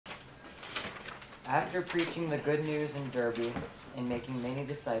After preaching the good news in Derbe and making many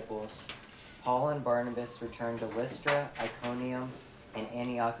disciples, Paul and Barnabas returned to Lystra, Iconium, and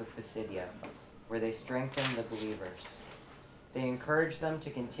Antioch of Pisidia, where they strengthened the believers. They encouraged them to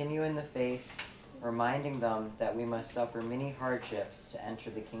continue in the faith, reminding them that we must suffer many hardships to enter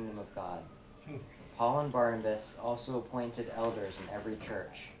the kingdom of God. Paul and Barnabas also appointed elders in every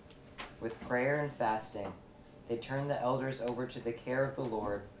church. With prayer and fasting, they turned the elders over to the care of the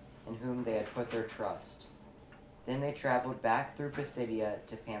Lord, in whom they had put their trust. Then they traveled back through Pisidia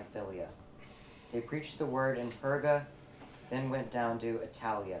to Pamphylia. They preached the word in Perga, then went down to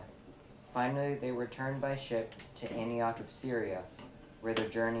Italia. Finally, they returned by ship to Antioch of Syria, where their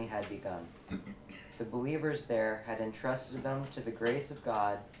journey had begun. The believers there had entrusted them to the grace of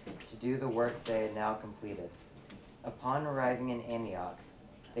God to do the work they had now completed. Upon arriving in Antioch,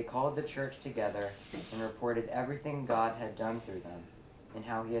 they called the church together and reported everything God had done through them, and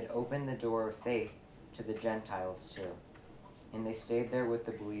how he had opened the door of faith to the Gentiles too. And they stayed there with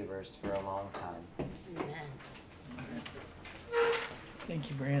the believers for a long time. Amen. Thank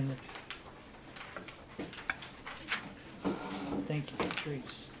you, Brandon. Thank you,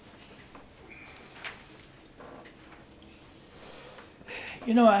 Patrice.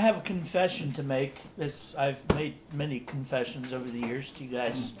 You know, I have a confession to make. I've made many confessions over the years to you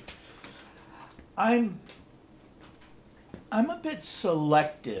guys. I'm a bit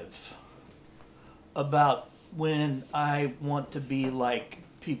selective about when I want to be like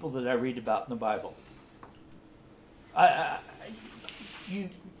people that I read about in the Bible. You,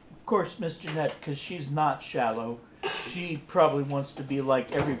 of course, Miss Jeanette, because she's not shallow, she probably wants to be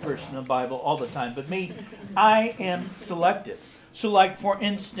like every person in the Bible all the time. But me, I am selective. So, like, for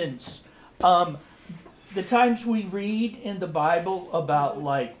instance, the times we read in the Bible about,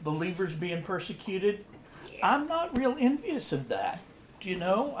 like, believers being persecuted, I'm not real envious of that. Do you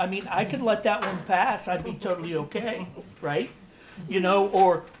know? I mean, I could let that one pass. I'd be totally okay, right? You know,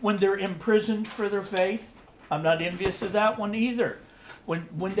 or when they're imprisoned for their faith, I'm not envious of that one either.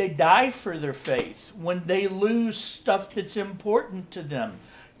 When they die for their faith, when they lose stuff that's important to them,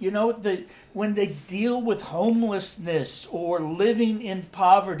 you know, when they deal with homelessness or living in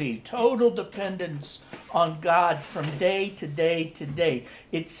poverty, total dependence on God from day to day to day.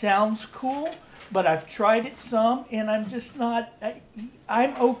 It sounds cool, but I've tried it some, and I'm just not,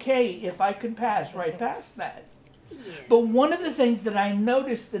 I'm okay if I can pass right past that. Yeah. But one of the things that I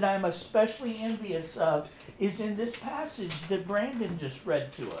noticed that I'm especially envious of is in this passage that Brandon just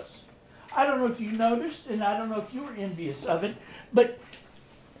read to us. I don't know if you noticed, and I don't know if you were envious of it, but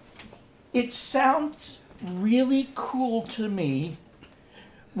it sounds really cool to me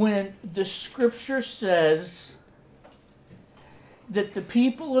when the scripture says that the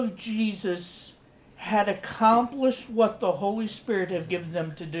people of Jesus had accomplished what the Holy Spirit had given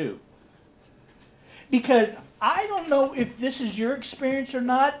them to do. Because I don't know if this is your experience or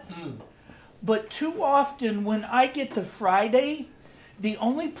not, but too often when I get to Friday, the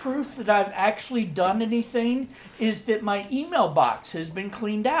only proof that I've actually done anything is that my email box has been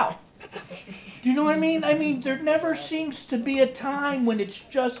cleaned out. Do you know what I mean? I mean, there never seems to be a time when it's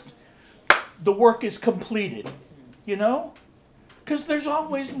just the work is completed, you know? Because there's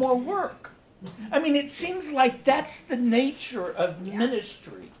always more work. I mean, it seems like that's the nature of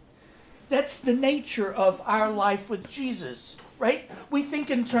ministry. That's the nature of our life with Jesus, right? We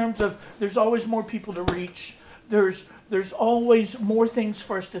think in terms of there's always more people to reach. There's always more things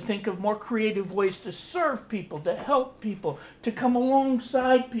for us to think of, more creative ways to serve people, to help people, to come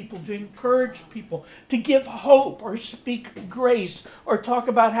alongside people, to encourage people, to give hope or speak grace or talk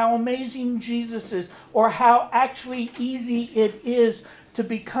about how amazing Jesus is or how actually easy it is to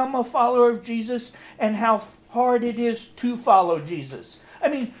become a follower of Jesus and how hard it is to follow Jesus. I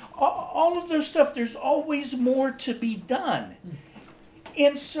mean, all of those stuff, there's always more to be done.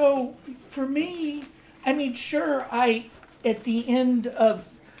 And so for me, I mean, sure, at the end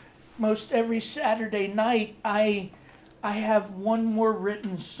of most every Saturday night, I have one more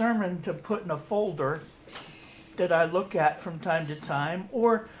written sermon to put in a folder that I look at from time to time.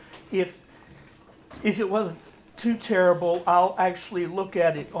 Or if it wasn't too terrible, I'll actually look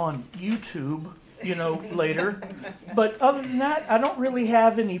at it on YouTube, you know, later. But other than that, I don't really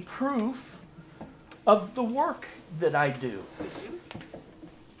have any proof of the work that I do.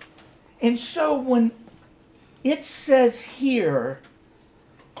 And so when it says here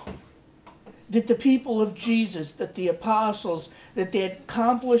that the people of Jesus, that the apostles, that they had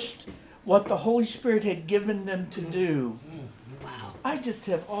accomplished what the Holy Spirit had given them to do. Wow. I just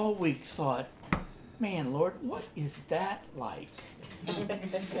have all week thought, man, Lord, what is that like?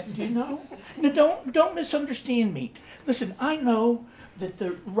 Do you know? Now, don't misunderstand me. Listen, I know that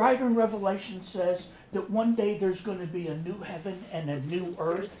the writer in Revelation says that one day there's going to be a new heaven and a new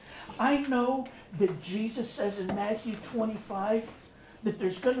earth. I know that Jesus says in Matthew 25 that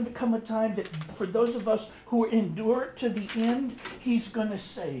there's going to come a time that for those of us who endure to the end, he's going to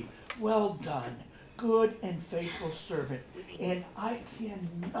say, well done, good and faithful servant. And I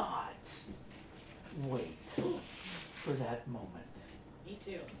cannot wait for that moment. Me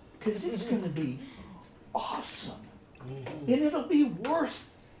too. Because it's going to be awesome. And it'll be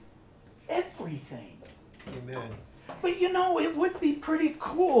worth everything. Amen. But you know, it would be pretty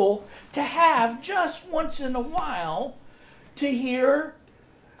cool to have just once in a while to hear,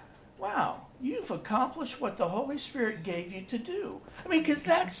 wow, you've accomplished what the Holy Spirit gave you to do. I mean, because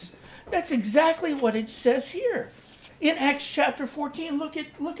that's exactly what it says here. In Acts chapter 14,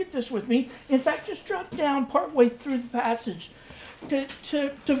 look at this with me. In fact, just drop down partway through the passage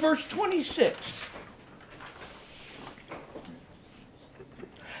to verse 26.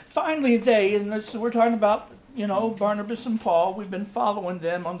 Finally, and this, we're talking about, Barnabas and Paul. We've been following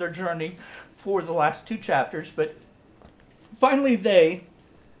them on their journey for the last 2 chapters. But finally, they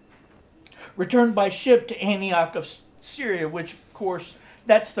returned by ship to Antioch of Syria, which, of course,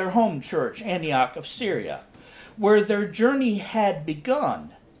 that's their home church, Antioch of Syria, where their journey had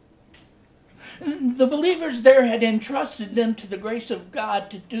begun. The believers there had entrusted them to the grace of God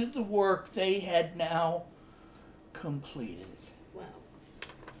to do the work they had now completed. Wow.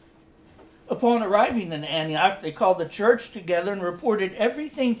 Upon arriving in Antioch, they called the church together and reported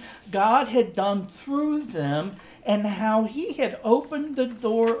everything God had done through them and how he had opened the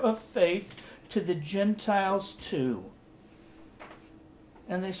door of faith to the Gentiles too.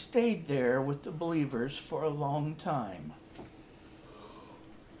 And they stayed there with the believers for a long time.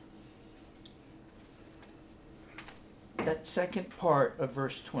 That second part of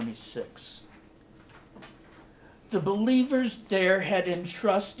verse 26. The believers there had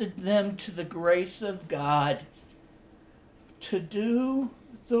entrusted them to the grace of God to do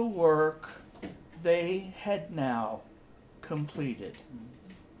the work they had now completed.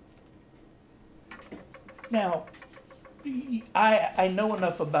 Now, I know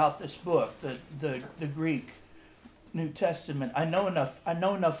enough about this book, the Greek New Testament. I know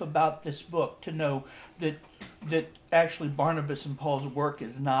enough about this book to know that actually Barnabas and Paul's work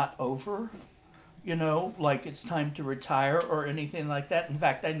is not over. Like it's time to retire or anything like that. In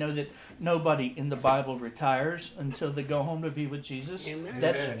fact, I know that nobody in the Bible retires until they go home to be with Jesus. Amen.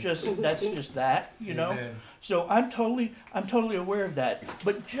 That's just that, Amen. So I'm totally aware of that.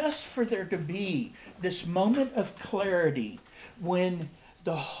 But just for there to be this moment of clarity when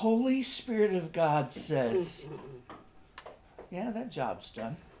the Holy Spirit of God says, yeah, that job's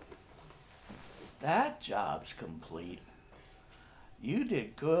done. That job's complete. You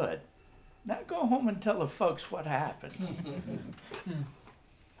did good. Now go home and tell the folks what happened.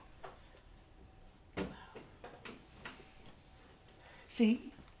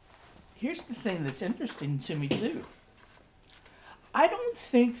 See, here's the thing that's interesting to me too. I don't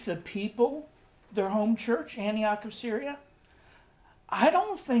think the people, their home church, Antioch of Syria, I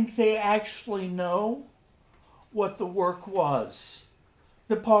don't think they actually know what the work was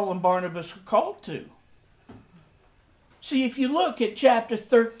that Paul and Barnabas were called to. See, if you look at chapter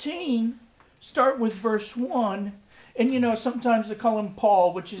 13, start with verse 1, and sometimes they call him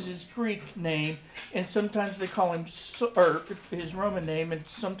Paul, which is his Greek name, and sometimes they call him, or his Roman name, and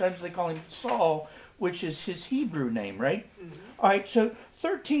sometimes they call him Saul, which is his Hebrew name, right? Mm-hmm. All right, so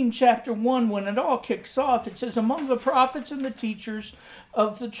 13, chapter 1, when it all kicks off, it says, among the prophets and the teachers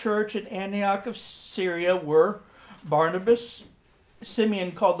of the church at Antioch of Syria were Barnabas,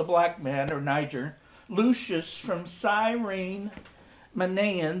 Simeon called the Black Man, or Niger, Lucius from Cyrene,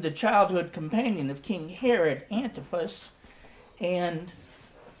 Manaen, the childhood companion of King Herod, Antipas, and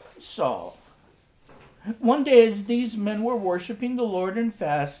Saul. One day as these men were worshiping the Lord and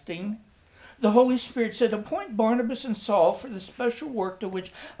fasting, the Holy Spirit said, appoint Barnabas and Saul for the special work to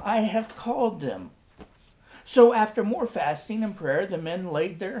which I have called them. So after more fasting and prayer, the men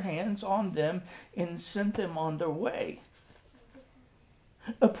laid their hands on them and sent them on their way.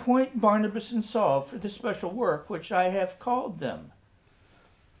 Appoint Barnabas and Saul for the special work which I have called them.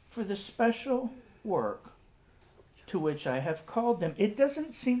 For the special work to which I have called them. It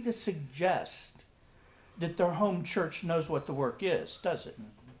doesn't seem to suggest that their home church knows what the work is, does it?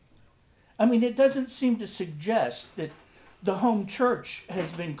 I mean, it doesn't seem to suggest that the home church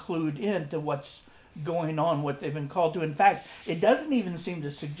has been clued into what's going on, what they've been called to. In fact, it doesn't even seem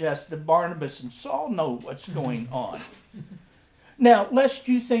to suggest that Barnabas and Saul know what's going on. Now, lest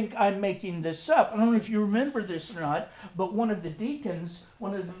you think I'm making this up, I don't know if you remember this or not, but one of the deacons,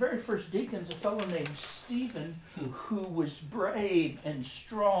 one of the very first deacons, a fellow named Stephen, who was brave and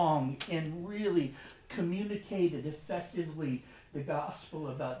strong and really communicated effectively the gospel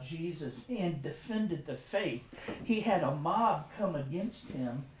about Jesus and defended the faith. He had a mob come against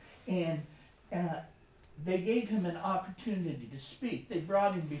him, and they gave him an opportunity to speak. They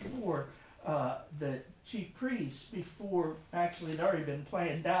brought him before the chief priests, before actually it had already been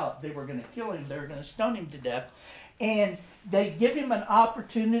planned out. They were going to kill him. They were going to stone him to death. And they give him an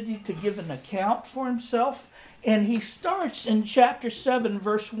opportunity to give an account for himself. And he starts in chapter 7,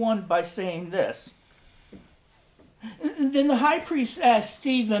 verse 1 by saying this. Then the high priest asked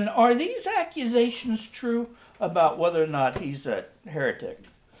Stephen, are these accusations true about whether or not he's a heretic?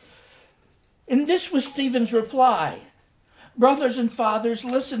 And this was Stephen's reply. Brothers and fathers,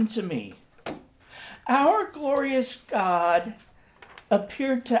 listen to me. Our glorious God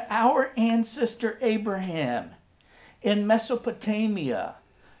appeared to our ancestor Abraham in Mesopotamia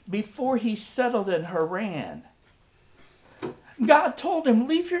before he settled in Haran. God told him,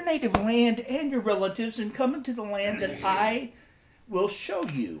 leave your native land and your relatives and come into the land that I will show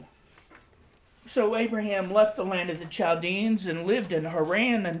you. So Abraham left the land of the Chaldeans and lived in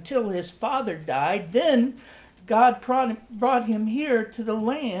Haran until his father died. Then God brought him here to the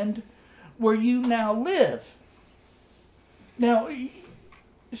land where you now live. Now,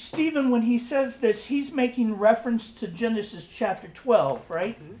 Stephen, when he says this, he's making reference to Genesis chapter 12,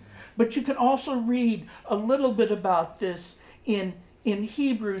 right? Mm-hmm. But you can also read a little bit about this in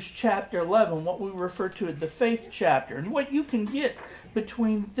Hebrews chapter 11, what we refer to as the faith chapter. And what you can get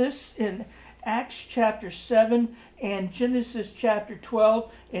between this in Acts chapter 7 and Genesis chapter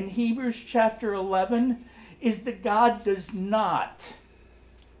 12 and Hebrews chapter 11 is that God does not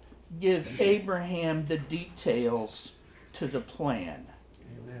give Abraham the details to the plan.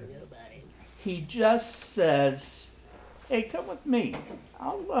 Amen. He just says, hey, come with me.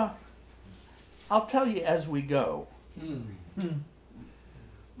 I'll tell you as we go.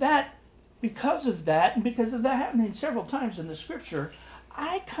 That, because of that, and because of that happening several times in the scripture,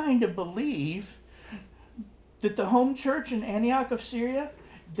 I kind of believe that the home church in Antioch of Syria,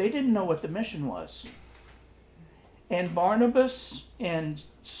 they didn't know what the mission was. And Barnabas and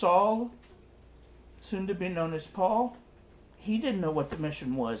Saul, soon to be known as Paul, he didn't know what the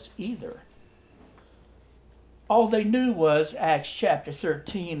mission was either. All they knew was Acts chapter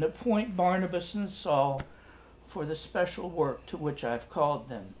 13, appoint Barnabas and Saul for the special work to which I've called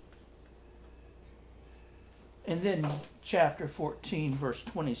them. And then chapter 14, verse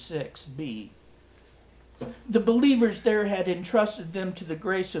 26b. The believers there had entrusted them to the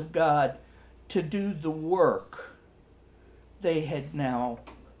grace of God to do the work they had now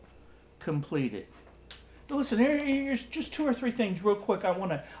completed. Now listen, here's just 2 or 3 things real quick I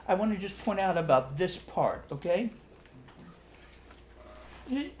want to just point out about this part, okay?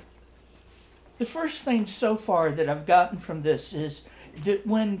 The first thing so far that I've gotten from this is that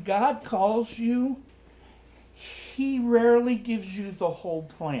when God calls you, He rarely gives you the whole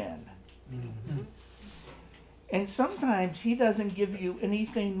plan. Mm-hmm. And sometimes He doesn't give you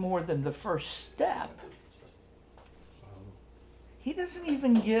anything more than the first step. He doesn't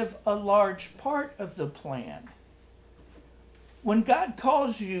even give a large part of the plan. When God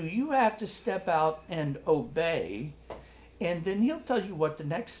calls you, you have to step out and obey, and then He'll tell you what the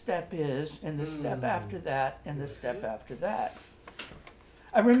next step is, and the step after that, and the step after that.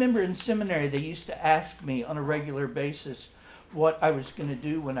 I remember in seminary, they used to ask me on a regular basis what I was going to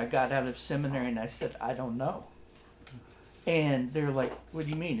do when I got out of seminary, and I said, I don't know. And they're like, what do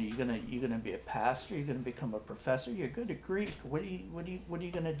you mean? Are you gonna be a pastor? Are you gonna become a professor? You're good at Greek. What are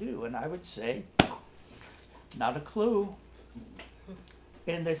you gonna do? And I would say, not a clue.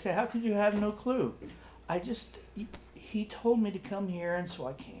 And they say, how could you have no clue? He told me to come here, and so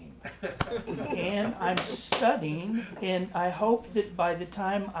I came. And I'm studying, and I hope that by the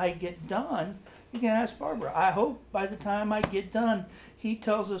time I get done, you can ask Barbara, I hope by the time I get done, he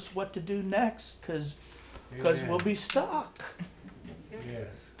tells us what to do next, because we'll be stuck.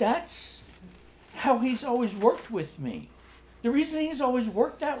 Yes. That's how He's always worked with me. The reason He's always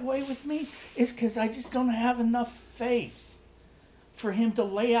worked that way with me is because I just don't have enough faith for Him to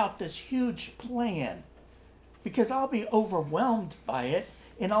lay out this huge plan, because I'll be overwhelmed by it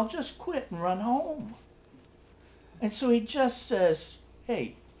and I'll just quit and run home. And so He just says,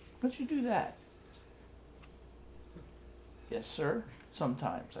 hey, why don't you do that? Yes, sir.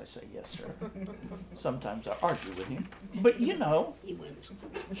 Sometimes I say, yes, sir. Sometimes I argue with him. But you know. He wins.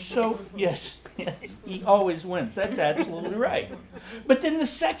 So, yes, he always wins. That's absolutely right. But then the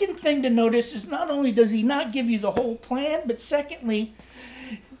second thing to notice is not only does he not give you the whole plan, but secondly,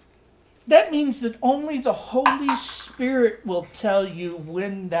 that means that only the Holy Spirit will tell you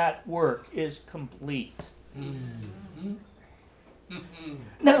when that work is complete.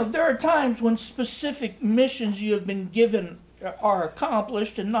 Now, there are times when specific missions you have been given are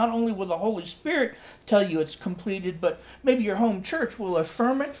accomplished, and not only will the Holy Spirit tell you it's completed, but maybe your home church will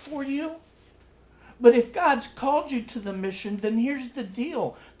affirm it for you. But if God's called you to the mission, then here's the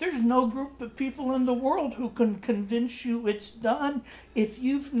deal. There's no group of people in the world who can convince you it's done if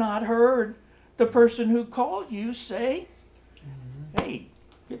you've not heard the person who called you say, hey,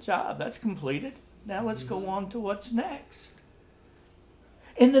 good job, that's completed. Now let's go on to what's next.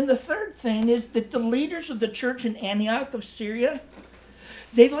 And then the third thing is that the leaders of the church in Antioch of Syria,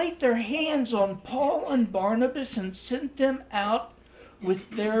 they laid their hands on Paul and Barnabas and sent them out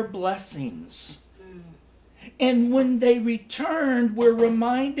with their blessings. And when they returned, we're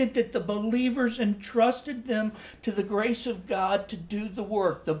reminded that the believers entrusted them to the grace of God to do the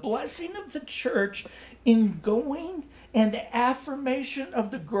work. The blessing of the church in going and the affirmation of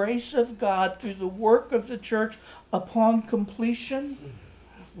the grace of God through the work of the church upon completion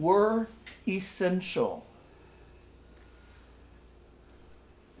were essential.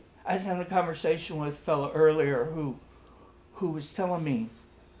 I was having a conversation with a fellow earlier who was telling me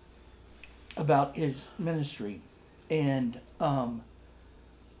about his ministry, and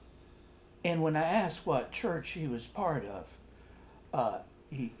when I asked what church he was part of,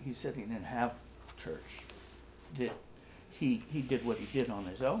 he said he didn't have church. That he did what he did on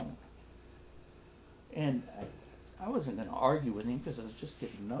his own, and I wasn't going to argue with him because I was just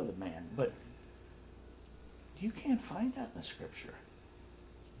getting to know the man, but you can't find that in the scripture.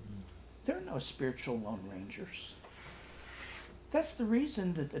 There are no spiritual lone rangers. That's the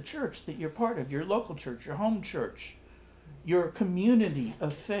reason that the church that you're part of, your local church, your home church, your community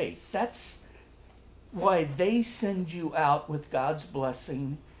of faith, that's why they send you out with God's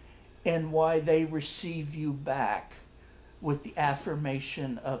blessing and why they receive you back with the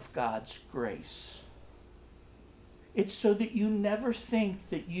affirmation of God's grace. It's so that you never think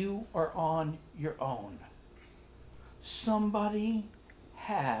that you are on your own. Somebody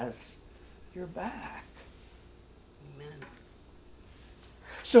has your back. Amen.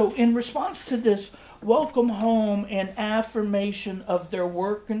 So in response to this welcome home and affirmation of their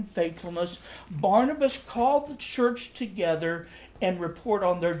work and faithfulness, Barnabas called the church together and report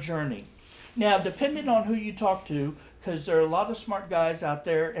on their journey. Now, depending on who you talk to, because there are a lot of smart guys out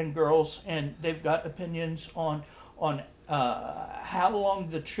there and girls, and they've got opinions on how long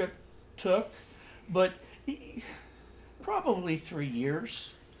the trip took, but probably 3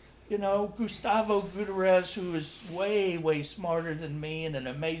 years. You know, Gustavo Gutierrez, who is way, way smarter than me and an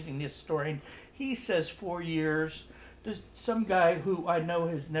amazing historian, he says 4 years. There's some guy who I know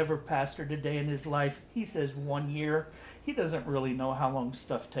has never pastored a day in his life, he says 1 year. He doesn't really know how long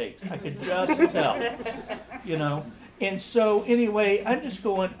stuff takes. I could just tell, you know. And so anyway, I'm just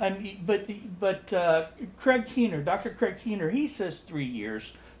going. But Craig Keener, Dr. Craig Keener, he says 3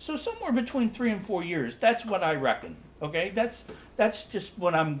 years. So somewhere between 3 and 4 years. That's what I reckon. Okay, that's just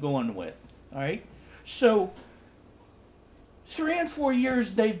what I'm going with. All right. So 3 and 4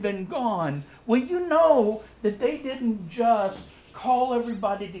 years they've been gone. Well, you know that they didn't just call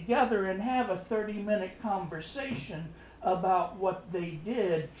everybody together and have a 30-minute conversation about what they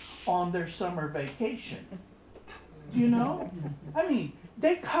did on their summer vacation. You know? I mean,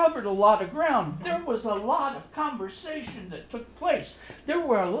 they covered a lot of ground. There was a lot of conversation that took place. There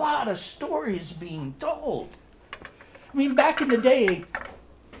were a lot of stories being told. I mean, back in the day,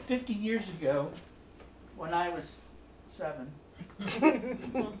 50 years ago, when I was 7,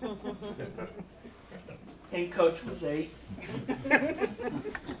 and Coach was 8,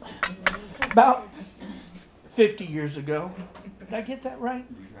 about 50 years ago. Did I get that right?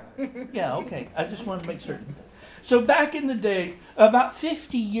 Yeah, okay. I just wanted to make certain. So back in the day, about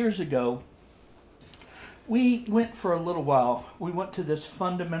 50 years ago, we went for a little while. We went to this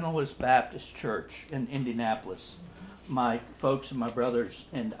fundamentalist Baptist church in Indianapolis, my folks and my brothers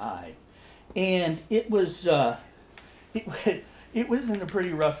and I. And it was it was in a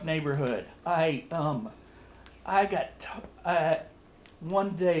pretty rough neighborhood. I got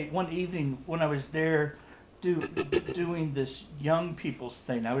one evening when I was there doing this young people's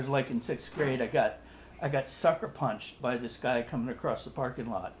thing. I was like in 6th grade. I got sucker punched by this guy coming across the parking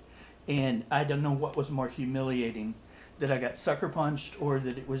lot, and I don't know what was more humiliating that I got sucker punched or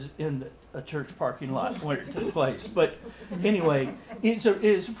that it was in a church parking lot where it took place. But anyway, it's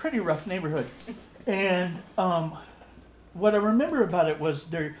a pretty rough neighborhood. And what I remember about it was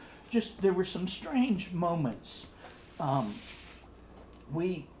there were some strange moments.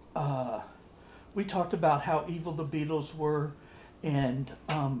 We talked about how evil the Beatles were, and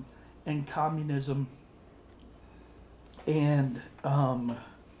communism, and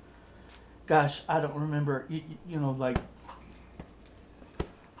gosh, I don't remember. Like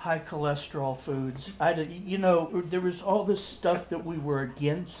high cholesterol foods. There was all this stuff that we were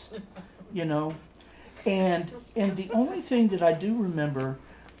against. And the only thing that I do remember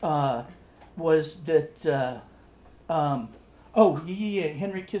was that.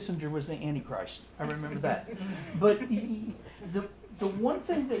 Henry Kissinger was the Antichrist. I remember that. But the one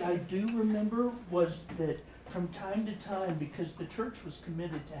thing that I do remember was that from time to time, because the church was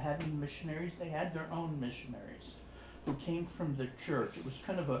committed to having missionaries, they had their own missionaries who came from the church. It was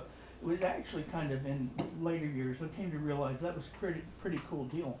actually kind of in later years I came to realize that was pretty cool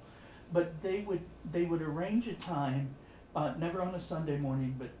deal. But they would arrange a time, never on a Sunday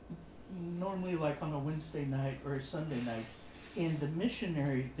morning, but normally like on a Wednesday night or a Sunday night. And the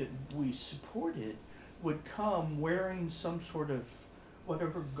missionary that we supported would come wearing some sort of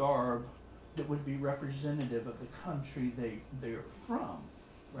whatever garb that would be representative of the country they're from,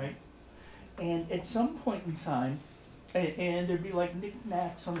 right? And at some point in time, and there'd be like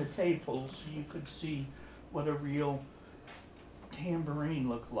knickknacks on the table so you could see what a real tambourine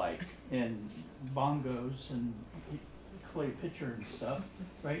looked like, and bongos and clay pitcher and stuff,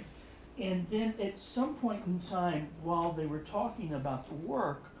 right? And then at some point in time, while they were talking about the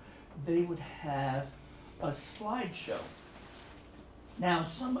work, they would have a slideshow. Now,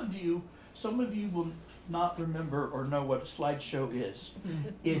 some of you will not remember or know what a slideshow is.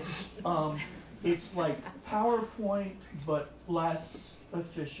 It's like PowerPoint, but less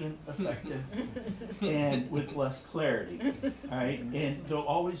efficient, effective, and with less clarity. All right, and there'll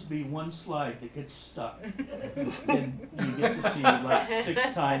always be one slide that gets stuck, and you get to see like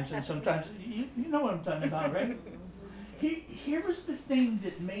 6 times, and sometimes you know what I'm talking about, right? Here was the thing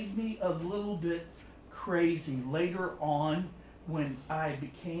that made me a little bit crazy later on when I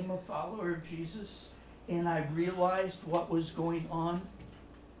became a follower of Jesus, and I realized what was going on.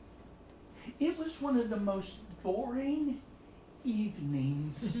 It was one of the most boring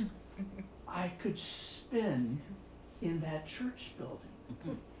evenings I could spend in that church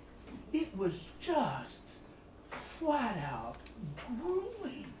building. It was just flat out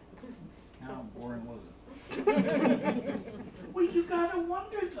grueling. How boring was it? Well, you gotta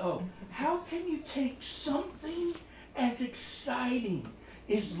wonder though, how can you take something as exciting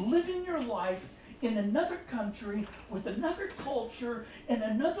as living your life in another country with another culture and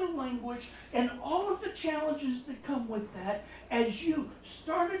another language and all of the challenges that come with that as you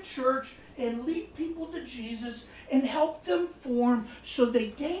start a church and lead people to Jesus and help them form so they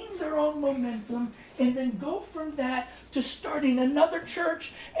gain their own momentum, and then go from that to starting another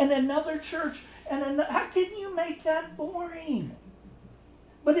church and another church and another. How can you make that boring?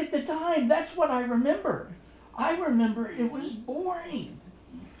 But at the time, that's what I remember. I remember it was boring.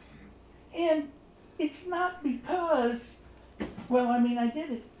 And it's not because, well, I mean, I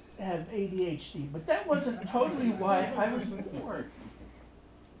did have ADHD, but that wasn't totally why I was bored.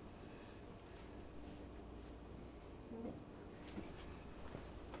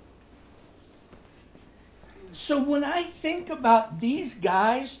 So when I think about these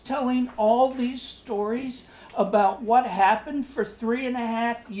guys telling all these stories about what happened for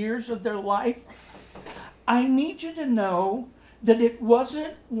 3.5 years of their life, I need you to know that it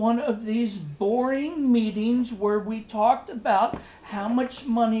wasn't one of these boring meetings where we talked about how much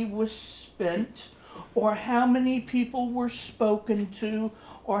money was spent or how many people were spoken to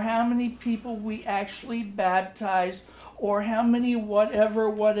or how many people we actually baptized or how many whatever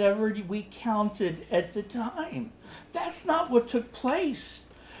we counted at the time. That's not what took place.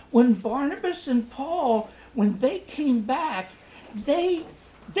 When Barnabas and Paul, when they came back, they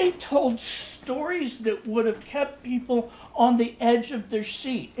told stories that would have kept people on the edge of their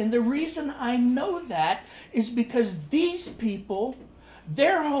seat. And the reason I know that is because these people,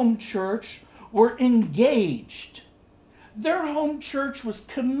 their home church, were engaged. Their home church was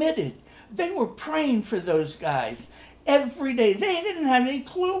committed. They were praying for those guys every day. They didn't have any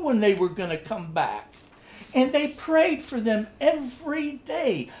clue when they were going to come back. And they prayed for them every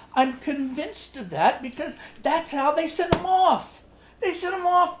day. I'm convinced of that because that's how they sent them off. They sent them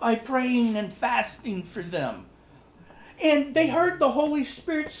off by praying and fasting for them. And they heard the Holy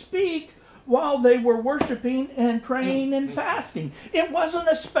Spirit speak while they were worshiping and praying and fasting. It wasn't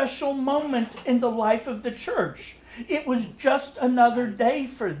a special moment in the life of the church. It was just another day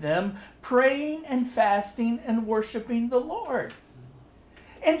for them praying and fasting and worshiping the Lord.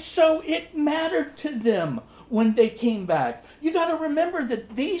 And so it mattered to them when they came back. You got to remember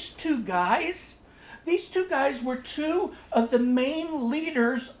that these two guys were two of the main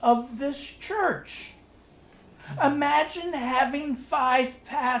leaders of this church. Imagine having 5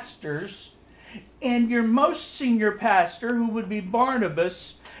 pastors and your most senior pastor, who would be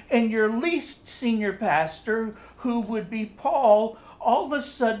Barnabas, and your least senior pastor, who would be Paul, all of a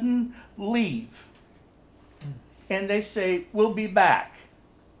sudden leave. And they say, we'll be back.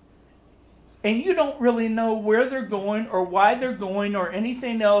 And you don't really know where they're going or why they're going or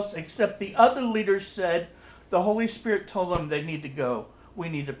anything else, except the other leaders said the Holy Spirit told them they need to go. We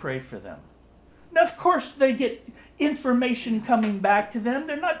need to pray for them. Now, of course, they get information coming back to them.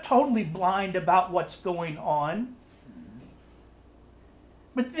 They're not totally blind about what's going on.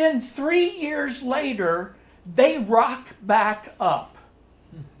 But then 3 years later, they rock back up.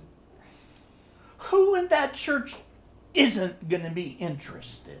 Who in that church isn't going to be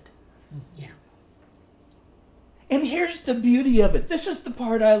interested? Yeah. And here's the beauty of it. This is the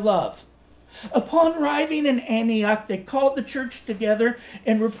part I love. Upon arriving in Antioch, they called the church together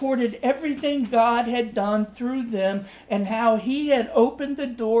and reported everything God had done through them and how he had opened the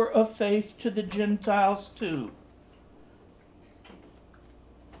door of faith to the Gentiles too.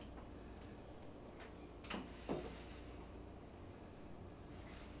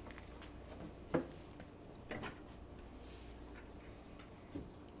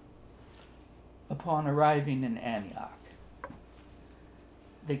 Upon arriving in Antioch,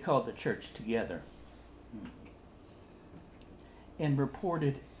 they called the church together and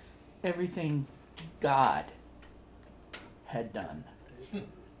reported everything God had done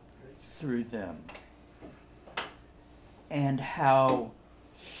through them and how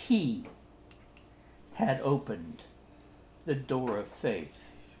he had opened the door of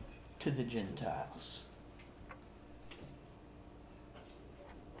faith to the Gentiles.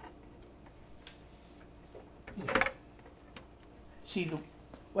 See,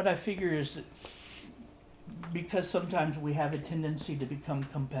 what I figure is that because sometimes we have a tendency to become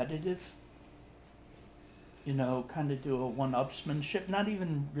competitive, kind of do a one-upsmanship, not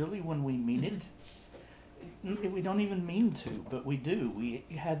even really when we mean it. We don't even mean to, but we do. We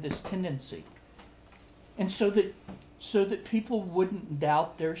have this tendency. And so that people wouldn't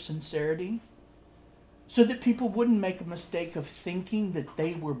doubt their sincerity, so that people wouldn't make a mistake of thinking that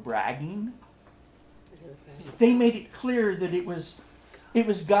they were bragging, they made it clear that it was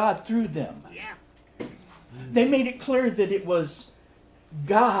God through them. Yeah. They made it clear that it was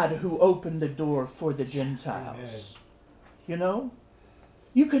God who opened the door for the Gentiles.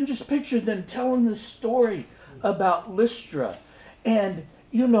 You can just picture them telling the story about Lystra. And,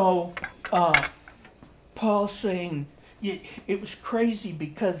 Paul saying it was crazy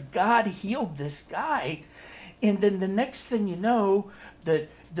because God healed this guy. And then the next thing you know, that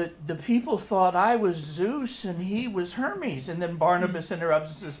the people thought I was Zeus and he was Hermes. And then Barnabas interrupts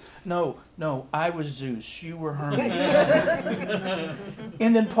and says, no, I was Zeus, you were Hermes.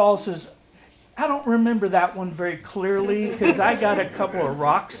 And then Paul says, I don't remember that one very clearly because I got a couple of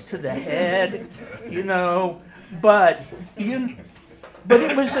rocks to the head, But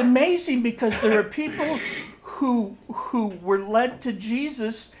it was amazing because there were people who were led to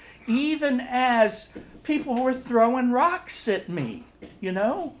Jesus even as people were throwing rocks at me.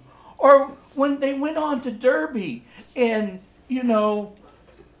 Or when they went on to Derby and,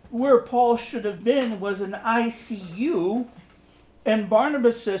 where Paul should have been was an ICU. And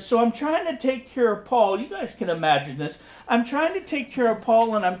Barnabas says, so I'm trying to take care of Paul. You guys can imagine this. I'm trying to take care of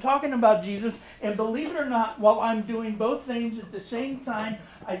Paul and I'm talking about Jesus. And believe it or not, while I'm doing both things at the same time,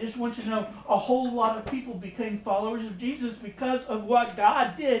 I just want you to know a whole lot of people became followers of Jesus because of what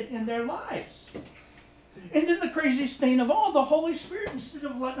God did in their lives. And then the craziest thing of all, the Holy Spirit, instead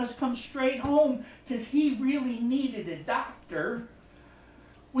of letting us come straight home because he really needed a doctor,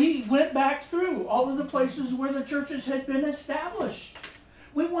 we went back through all of the places where the churches had been established.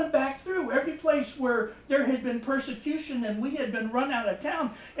 We went back through every place where there had been persecution and we had been run out of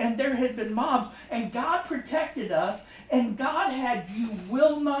town and there had been mobs. And God protected us, and God had, you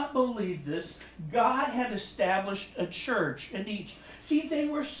will not believe this, God had established a church in each. See, they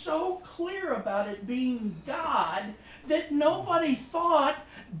were so clear about it being God that nobody thought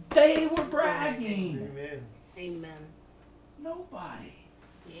they were bragging. Amen. Amen. Nobody.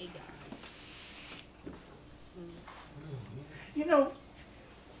 Yay, God.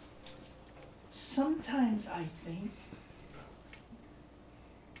 Sometimes I think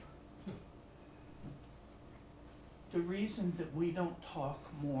the reason that we don't talk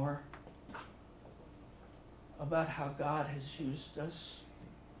more about how God has used us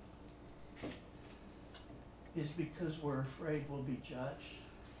is because we're afraid we'll be judged,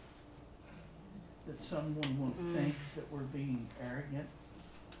 that someone will think that we're being arrogant,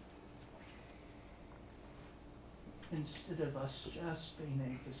 instead of us just being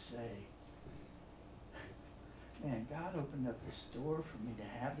able to say, man, God opened up this door for me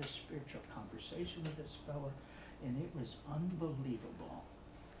to have this spiritual conversation with this fella, and it was unbelievable.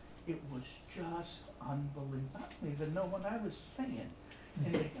 It was just unbelievable. I don't even know what I was saying.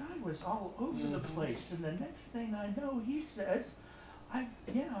 And the guy was all over the place. And the next thing I know, he says, I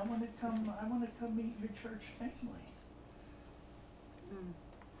want to come meet your church family.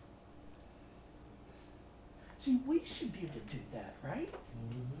 See, we should be able to do that, right?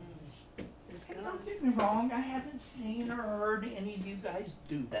 And don't get me wrong, I haven't seen or heard any of you guys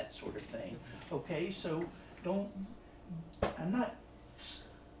do that sort of thing. Okay, so I'm not,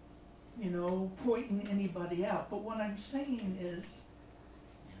 pointing anybody out, but what I'm saying is,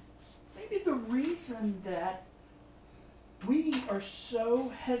 maybe the reason that we are so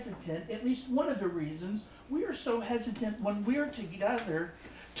hesitant, at least one of the reasons, we are so hesitant when we're together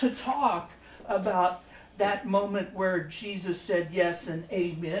to talk about that moment where Jesus said yes and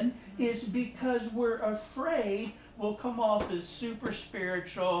amen, is because we're afraid we'll come off as super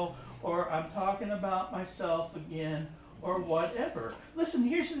spiritual, or I'm talking about myself again, or whatever. Listen,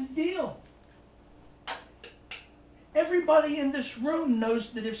 here's the deal. Everybody in this room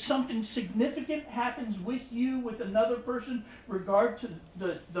knows that if something significant happens with you, with another person, regard to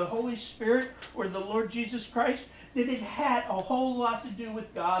the Holy Spirit or the Lord Jesus Christ, that it had a whole lot to do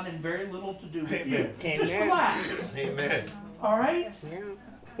with God and very little to do with you. Amen. Just relax. Amen. All right?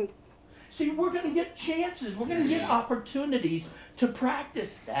 Yeah. See, we're going to get chances. We're going to get opportunities to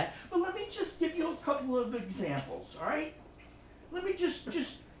practice that. But let me just give you a couple of examples, all right? Let me just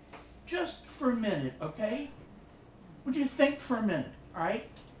for a minute, okay? Would you think for a minute, all right?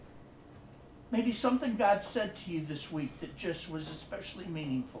 Maybe something God said to you this week that just was especially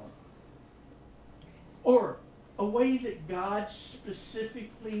meaningful. Or a way that God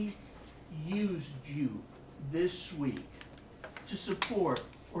specifically used you this week to support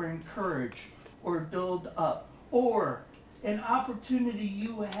or encourage or build up. Or an opportunity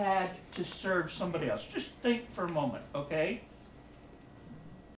you had to serve somebody else. Just think for a moment, okay?